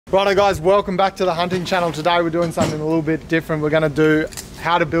Righto guys, welcome back to the hunting channel. Today we're doing something a little bit different. We're going to do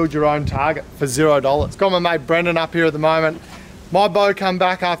how to build your own target for $0. Got my mate Brendan up here at the moment. My bow come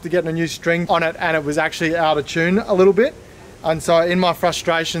back after getting a new string on it and it was actually out of tune a little bit. And so in my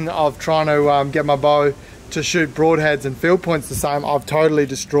frustration of trying to get my bow to shoot broadheads and field points the same, I've totally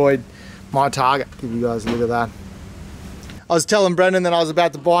destroyed my target. Give you guys a look at that. I was telling Brendan that I was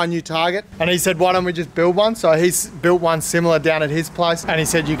about to buy a new target and he said, why don't we just build one? So he's built one similar down at his place and he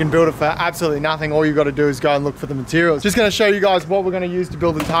said you can build it for absolutely nothing. All you got to do is go and look for the materials. Just going to show you guys what we're going to use to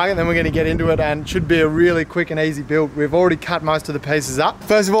build the target, then we're going to get into it, and it should be a really quick and easy build. We've already cut most of the pieces up.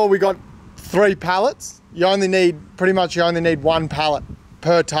 First of all, we got 3 pallets. You only need one pallet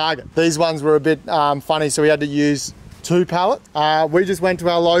per target. These ones were a bit funny, so we had to use 2 pallets. We just went to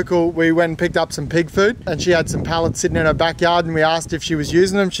our local, we went and picked up some pig food and she had some pallets sitting in her backyard and we asked if she was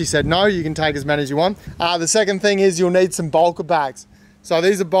using them. She said no, you can take as many as you want. The second thing is you'll need some bulker bags. So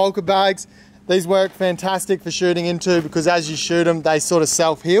these are bulker bags. These work fantastic for shooting into because as you shoot them, they sort of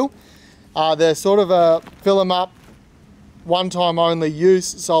self-heal. They're sort of a fill them up, one time only use.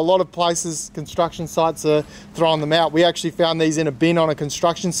 So a lot of places, construction sites are throwing them out. We actually found these in a bin on a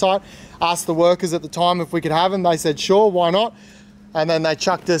construction site. Asked the workers at the time if we could have them. They said, sure, why not? And then they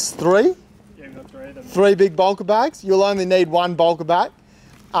chucked us 3. Yeah, we got 3 of them. 3 big bulker bags. You'll only need 1 bulker bag.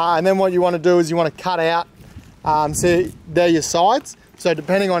 And then what you want to do is you want to cut out, see, they're your sides. So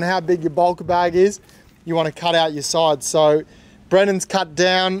depending on how big your bulker bag is, you want to cut out your sides. So Brendan's cut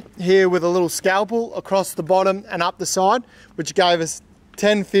down here with a little scalpel across the bottom and up the side, which gave us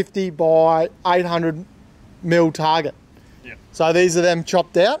 1050 by 800 mil target. Yep. So these are them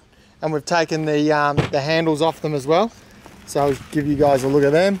chopped out. And we've taken the handles off them as well. So I'll give you guys a look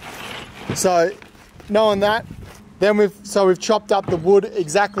at them. So knowing that, then we've chopped up the wood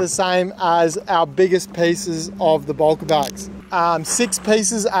exactly the same as our biggest pieces of the bulker bags. 6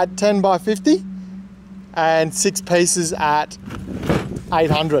 pieces at 10 by 50 and 6 pieces at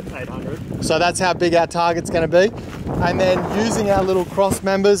 800. So that's how big our target's going to be. And then using our little cross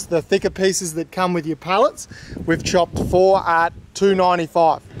members, the thicker pieces that come with your pallets, we've chopped 4 at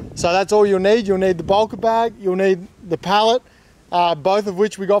 295. So that's all you'll need. You'll need the bulker bag, you'll need the pallet, both of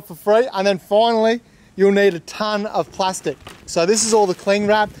which we got for free. And then finally, you'll need a ton of plastic. So this is all the cling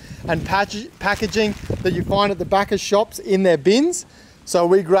wrap and packaging that you find at the backer shops in their bins. So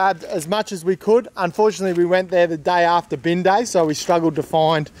we grabbed as much as we could. Unfortunately, we went there the day after bin day, so we struggled to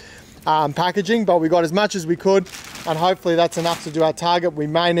find packaging, but we got as much as we could, and hopefully that's enough to do our target. We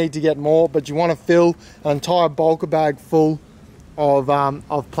may need to get more, but you want to fill an entire bulker bag full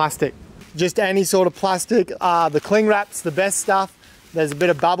of plastic. Just any sort of plastic. The cling wrap's the best stuff. There's a bit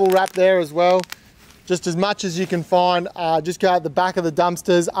of bubble wrap there as well. Just as much as you can find. Just go out the back of the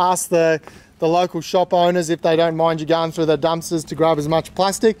dumpsters, ask the local shop owners if they don't mind you going through their dumpsters to grab as much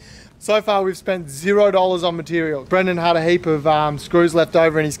plastic. So far we've spent $0 on materials. Brendan had a heap of screws left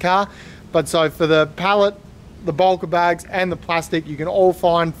over in his car, but so for the pallet, the bulker bags and the plastic you can all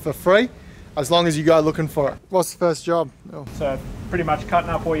find for free as long as you go looking for it. What's the first job? Oh. So pretty much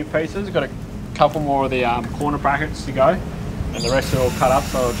cutting up all your pieces. Got a couple more of the corner brackets to go and the rest are all cut up,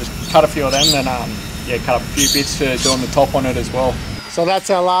 so I'll just cut a few of them, then yeah, cut up a few bits for doing the top on it as well. So that's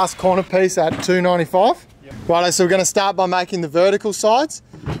our last corner piece at 295. Yep. Right, so we're going to start by making the vertical sides.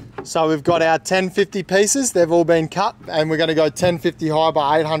 So we've got our 1050 pieces, they've all been cut, and we're going to go 1050 high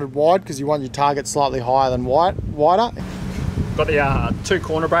by 800 wide because you want your target slightly higher than wider. Got the 2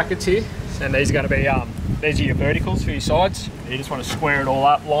 corner brackets here, and these are going to be, these are your verticals for your sides. You just want to square it all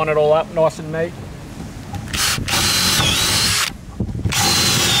up, line it all up nice and neat.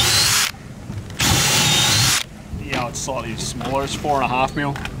 Yeah, it's slightly smaller, it's 4.5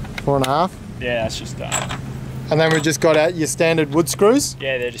 mil. 4.5? Yeah, it's just... and then we've just got out your standard wood screws.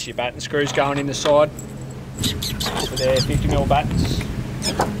 Yeah, they're just your batten screws going in the side. So they're 50 mil battens.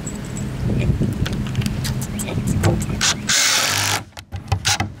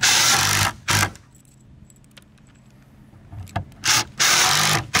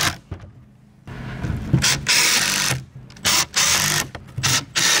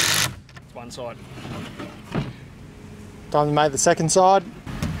 It's one side. Time to make the second side.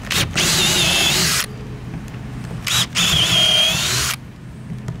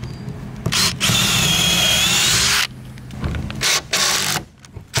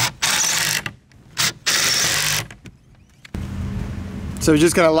 So we're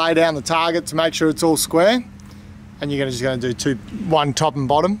just going to lay down the target to make sure it's all square, and you're just going to do one top and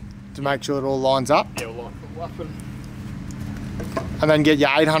bottom to make sure it all lines up. Yeah, we'll line it all up and then get your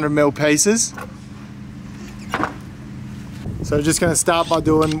 800mm pieces. So we're just going to start by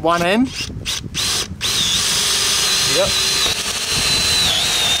doing one end. Yep.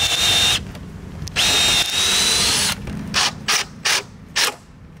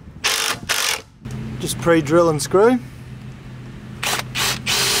 Just pre-drill and screw.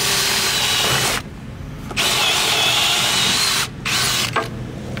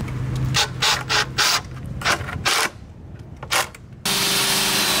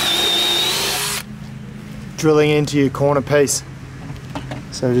 Drilling into your corner piece.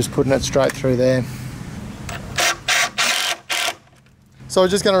 So we're just putting it straight through there. So we're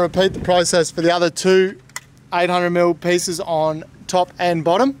just going to repeat the process for the other two 800mm pieces on top and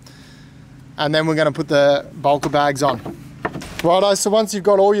bottom. And then we're going to put the bulker bags on. Righto, so once you've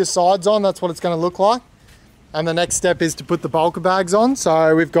got all your sides on, that's what it's going to look like. And the next step is to put the bulker bags on.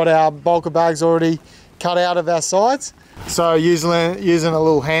 So we've got our bulker bags already cut out of our sides. So using a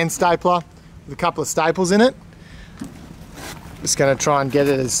little hand stapler with a couple of staples in it. Just going to try and get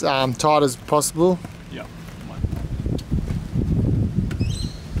it as tight as possible. Yeah.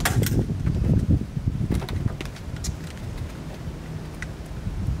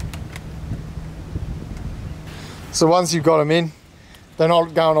 So once you've got them in, they're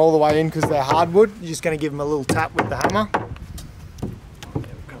not going all the way in because they're hardwood. You're just going to give them a little tap with the hammer.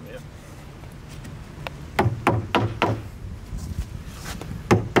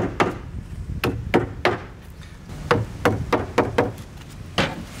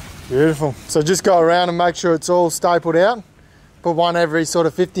 Beautiful. So just go around and make sure it's all stapled out. Put one every sort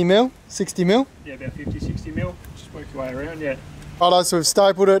of 50mm, 60mm. Yeah, about 50, 60mm. Just work your way around, yeah. Righto, so we've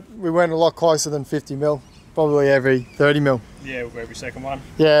stapled it. We went a lot closer than 50mm, probably every 30mm. Yeah, we'll go every second one.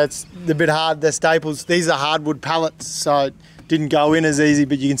 Yeah, it's a bit hard. They're staples. These are hardwood pallets, so it didn't go in as easy,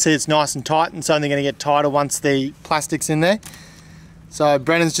 but you can see it's nice and tight, and it's only going to get tighter once the plastic's in there. So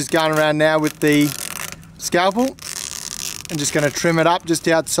Brennan's just going around now with the scalpel. I'm just going to trim it up just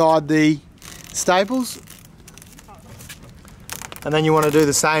outside the staples. And then you want to do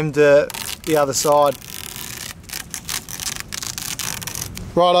the same to the other side.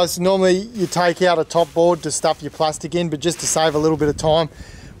 Righto, so normally you take out a top board to stuff your plastic in, but just to save a little bit of time,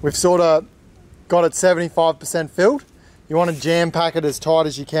 we've sort of got it 75% filled. You want to jam pack it as tight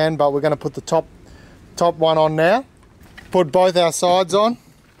as you can, but we're going to put the top one on now. Put both our sides on.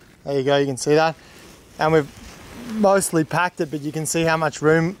 There you go, you can see that. And we've mostly packed it, but you can see how much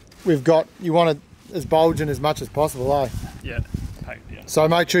room we've got. You want it as bulging as much as possible, eh? Yeah, packed, yeah. So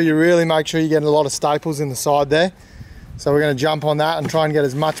make sure you're getting a lot of staples in the side there. So we're going to jump on that and try and get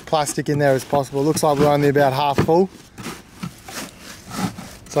as much plastic in there as possible. It looks like we're only about half full.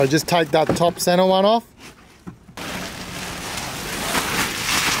 So just take that top center one off.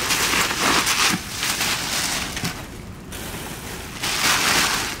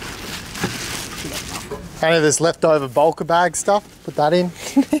 Any of this leftover bulker bag stuff, put that in.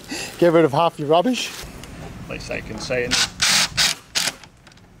 Get rid of half your rubbish. At least they can see it.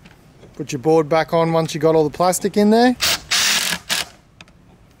 Put your board back on once you got all the plastic in there.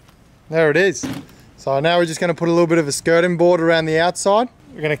 There it is. So now we're just going to put a little bit of a skirting board around the outside.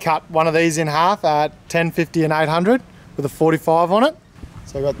 We're going to cut one of these in half at 1050 and 800 with a 45 on it.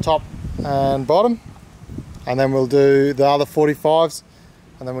 So we've got top and bottom. And then we'll do the other 45s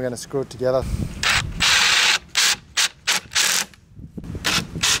and then we're going to screw it together.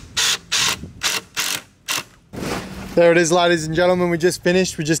 There it is, ladies and gentlemen, we just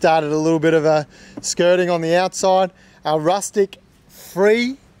finished. We just added a little bit of a skirting on the outside. Our rustic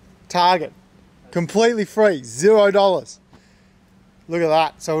free target, completely free, $0. Look at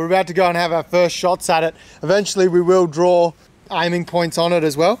that. So we're about to go and have our first shots at it. Eventually we will draw aiming points on it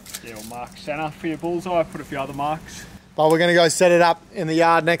as well. Yeah, we'll mark center for your bullseye, put a few other marks. But we're going to go set it up in the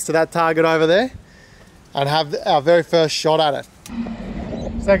yard next to that target over there and have our very first shot at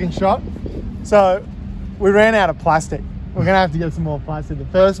it. Second shot. So we ran out of plastic. We're going to have to get some more plastic. The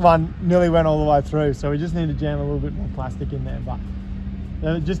first one nearly went all the way through, so we just need to jam a little bit more plastic in there.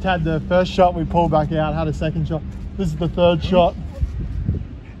 But just had the first shot, we pulled back out, had a second shot. This is the third shot.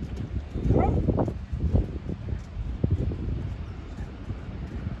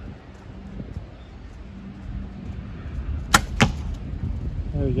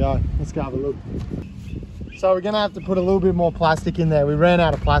 There we go. Let's go have a look. So we're going to have to put a little bit more plastic in there. We ran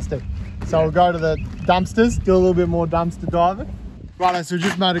out of plastic. So we'll go to the dumpsters, do a little bit more dumpster diving. Right, so we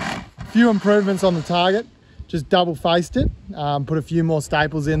just made a few improvements on the target. Just double faced it, put a few more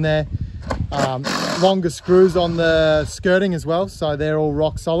staples in there. Longer screws on the skirting as well, so they're all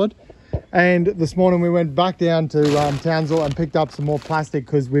rock solid. And this morning we went back down to Townsville and picked up some more plastic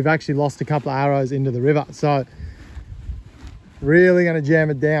because we've actually lost a couple of arrows into the river. So really going to jam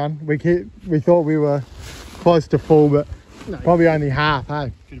it down. We thought we were close to full, but no, probably only half,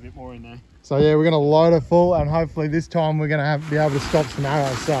 hey? Fit a bit more in there. So yeah, we're going to load it full and hopefully this time we're going to be able to stop some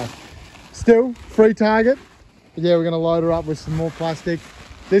arrows. So still free target, but yeah, we're going to load her up with some more plastic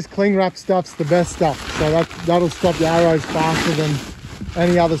this cling wrap stuff's the best stuff. So that'll stop your arrows faster than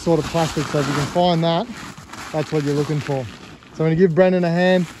any other sort of plastic. So if you can find that, that's what you're looking for. So I'm going to give Brendan a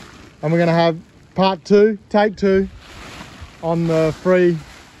hand, and we're going to have part 2, take 2, on the free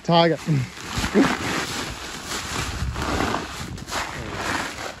target.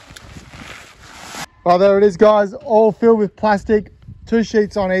 Well, there it is, guys, all filled with plastic. 2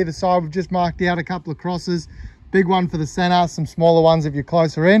 sheets on either side. We've just marked out a couple of crosses. Big one for the center, some smaller ones if you're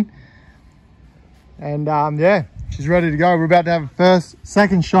closer in. And yeah, she's ready to go. We're about to have a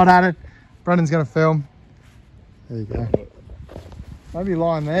second shot at it. Brendan's going to film. There you go. Maybe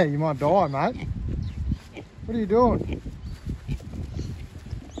lying there, you might die, mate. What are you doing?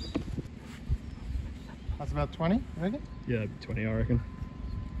 That's about 20, you reckon? Yeah, 20, I reckon.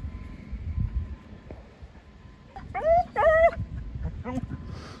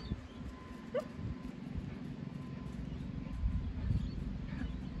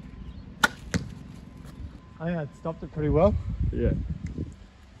 I think that stopped it pretty well. Yeah.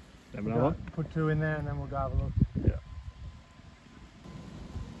 Have another one? Put 2 in there and then we'll go have a look. Yeah.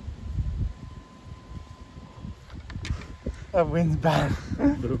 That wind's bad. A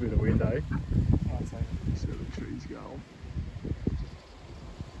little bit of wind, eh? See where the trees go.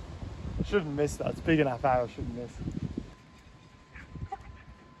 Shouldn't miss that. It's big enough arrow, shouldn't miss.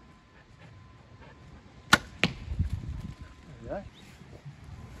 There you go.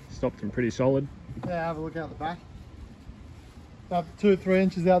 Stopped them pretty solid. Yeah, have a look out the back. About 2 or 3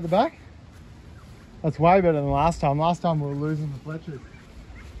 inches out the back. That's way better than last time. Last time we were losing the Fletchers.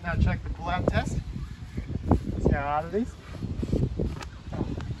 Now check the pull-out test. See how hard it is.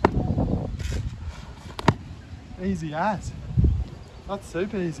 Easy as. That's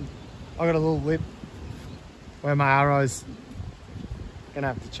super easy. I got a little lip where my arrow's gonna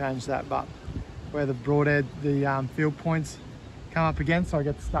have to change that, but where the broadhead, the field points come up against, so I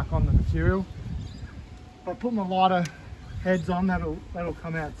get stuck on the material. If I put my lighter heads on, that'll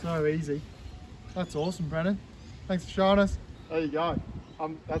come out so easy. That's awesome, Brendan. Thanks for showing us. There you go.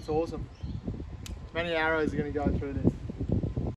 That's awesome. Many arrows are going to go through this.